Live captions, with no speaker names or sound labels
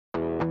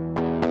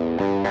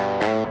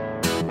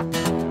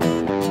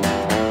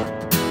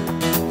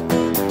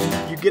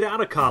get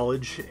out of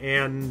college,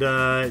 and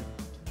I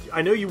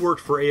know you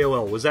worked for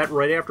AOL. Was that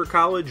right after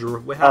college,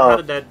 or how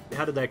did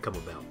that come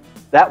about?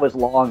 That was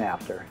long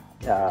after.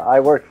 I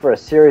worked for a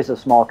series of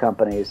small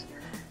companies,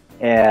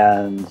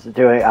 and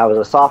I was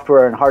a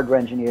software and hardware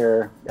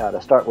engineer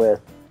to start with.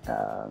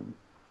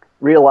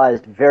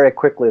 Realized very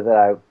quickly that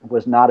I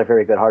was not a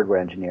very good hardware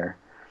engineer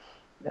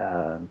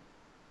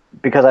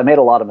because I made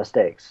a lot of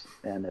mistakes.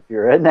 And if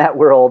you're in that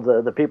world,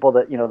 the people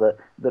that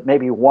that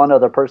maybe one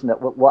other person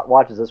that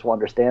watches this will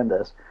understand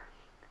this.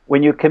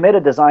 When you commit a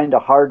design to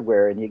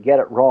hardware and you get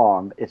it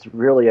wrong, it's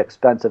really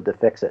expensive to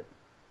fix it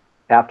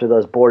after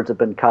those boards have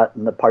been cut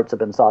and the parts have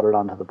been soldered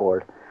onto the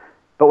board.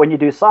 But when you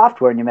do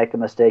software and you make a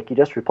mistake, you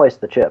just replace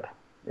the chip.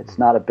 It's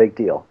not a big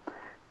deal.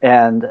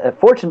 And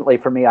fortunately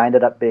for me, I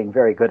ended up being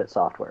very good at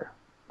software.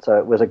 So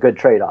it was a good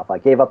trade-off. I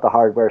gave up the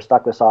hardware,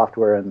 stuck with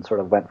software, and sort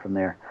of went from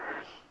there.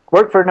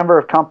 Worked for a number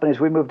of companies.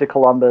 We moved to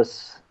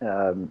Columbus,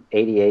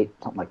 88,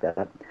 something like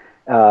that.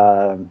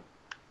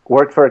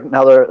 Worked for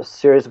another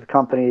series of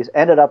companies.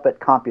 Ended up at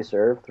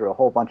CompuServe through a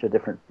whole bunch of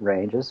different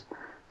ranges.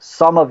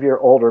 Some of your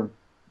older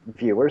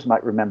viewers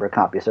might remember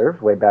CompuServe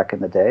way back in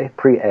the day,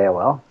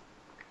 pre-AOL.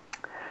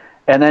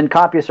 And then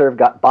CompuServe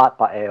got bought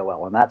by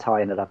AOL, and that's how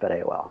I ended up at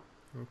AOL.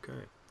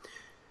 Okay.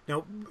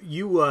 Now,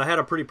 you had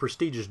a pretty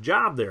prestigious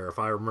job there, if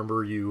I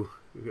remember you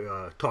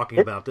talking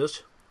about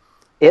this.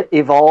 It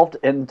evolved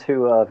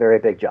into a very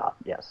big job,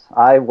 yes.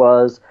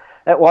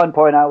 At one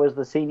point, I was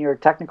the senior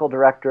technical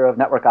director of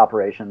network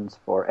operations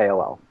for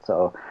AOL.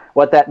 So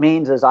what that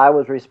means is I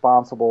was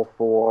responsible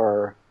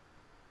for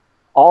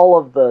all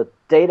of the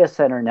data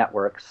center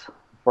networks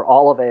for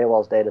all of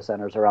AOL's data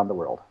centers around the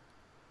world.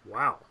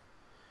 Wow.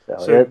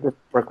 So the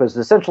work was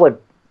essentially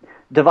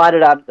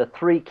divided out into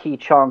three key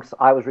chunks.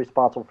 I was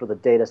responsible for the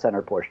data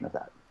center portion of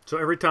that. So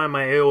every time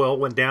my AOL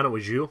went down, it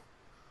was you?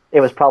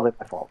 It was probably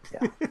my fault,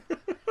 yeah.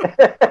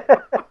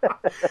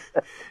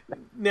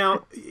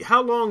 Now,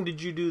 how long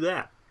did you do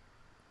that?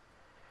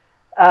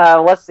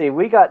 Let's see.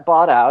 We got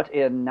bought out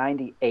in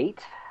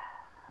 98.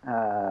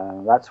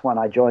 That's when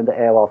I joined the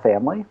AOL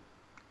family.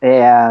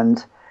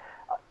 And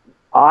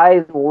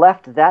I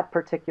left that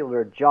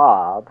particular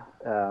job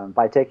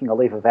by taking a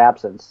leave of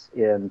absence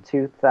in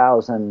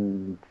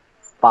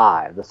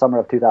 2005, the summer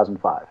of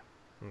 2005.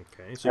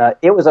 Okay, so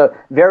it was a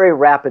very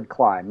rapid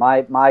climb.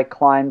 My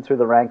climb through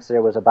the ranks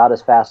there was about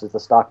as fast as the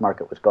stock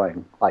market was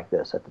going like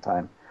this at the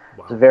time.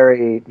 Wow. It was a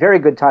very, very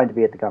good time to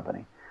be at the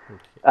company.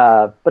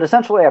 Okay. But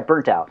essentially I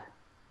burnt out.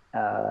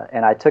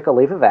 And I took a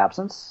leave of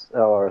absence,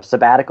 or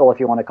sabbatical if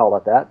you want to call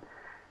it that.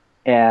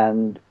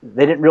 And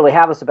they didn't really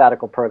have a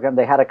sabbatical program.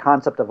 They had a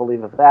concept of a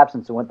leave of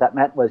absence, and what that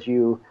meant was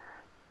you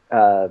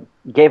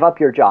gave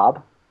up your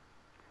job,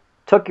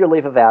 took your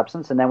leave of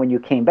absence, and then when you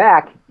came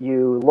back,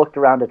 you looked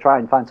around to try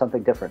and find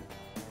something different.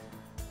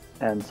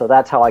 And so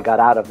that's how I got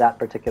out of that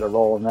particular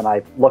role, and then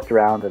I looked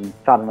around and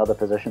found another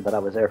position that I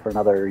was there for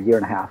another year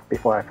and a half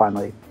before I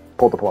finally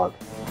pulled the plug.